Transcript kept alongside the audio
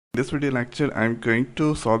In this video lecture, I am going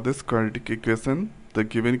to solve this quadratic equation. The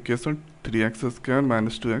given equation 3x square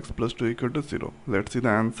minus 2x plus 2 equal to 0. Let's see the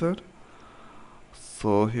answer.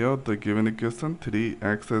 So here the given equation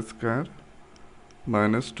 3x square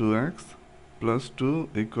minus 2x plus 2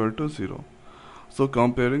 equal to 0. So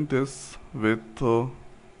comparing this with the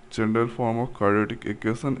general form of quadratic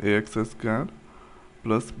equation ax square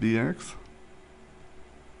plus bx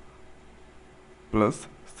plus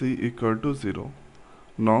c equal to 0.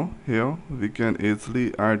 Now here we can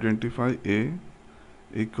easily identify a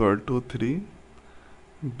equal to 3,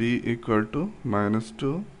 b equal to minus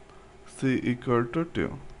 2, c equal to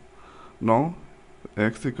 2. Now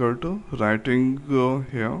x equal to writing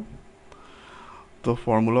here the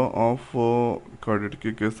formula of quadratic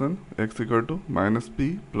equation x equal to minus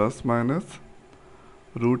b plus minus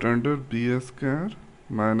root under b square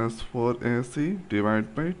minus 4ac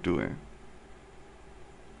divided by 2a.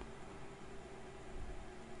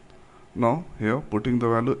 Now here putting the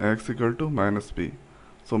value x equal to minus b,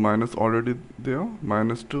 so minus already there,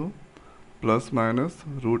 minus 2 plus minus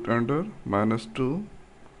root under minus 2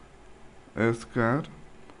 a square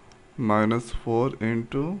minus 4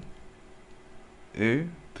 into a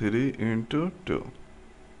 3 into 2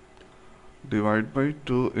 divide by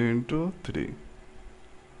 2 into 3.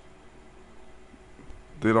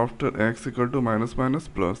 Thereafter x equal to minus minus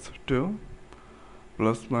plus 2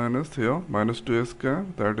 plus minus here minus 2 square,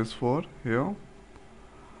 that is 4 here,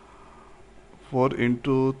 4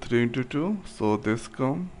 into 3 into 2, so this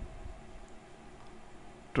come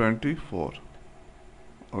 24.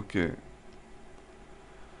 Okay,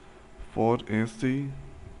 4 AC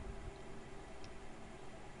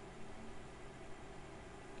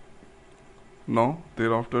now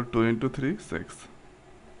thereafter 2 into 3 6.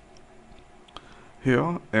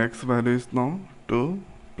 Here x value is now 2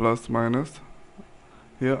 plus minus,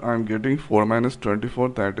 here I am getting 4 minus 24,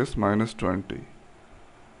 that is minus 20,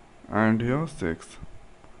 and here 6.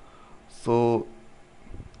 So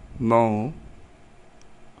now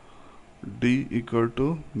d equal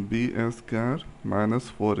to b square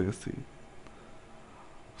minus 4ac.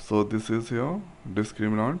 So this is here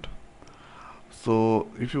discriminant. So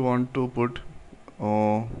if you want to put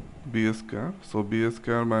b square, so b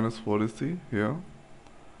square minus 4ac here,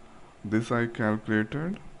 this I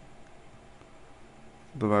calculated,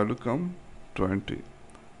 the value come 20.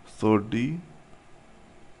 So d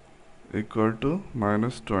equal to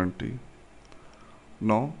minus 20.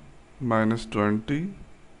 Now minus 20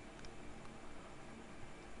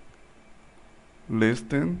 less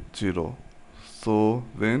than 0. So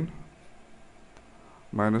when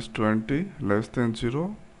minus 20 less than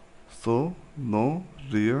 0, so no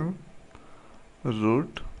real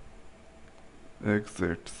root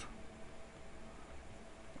exists.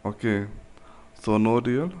 Okay, so no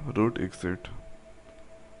real root exit.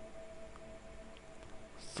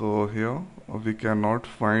 So here we cannot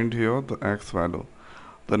find here the x value.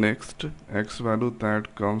 The next x value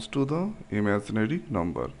that comes to the imaginary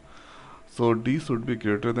number. So d should be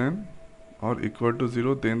greater than or equal to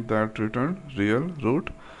 0, then that return real root,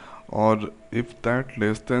 or if that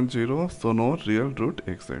less than 0, so no real root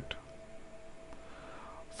exit.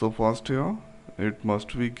 So first here it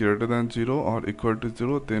must be greater than 0 or equal to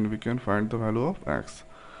 0, then we can find the value of x.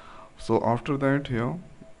 So after that here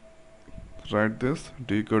write this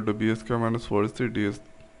d equal to b square minus 4ac, d is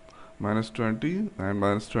minus 20 and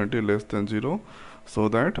minus 20 less than 0, so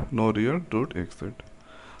that no real root exit.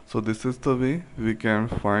 So this is the way we can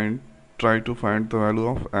try to find the value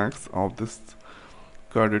of x of this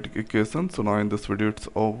quadratic equation. So now in this video it's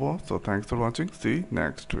over. So thanks for watching. See you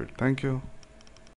next video. Thank you.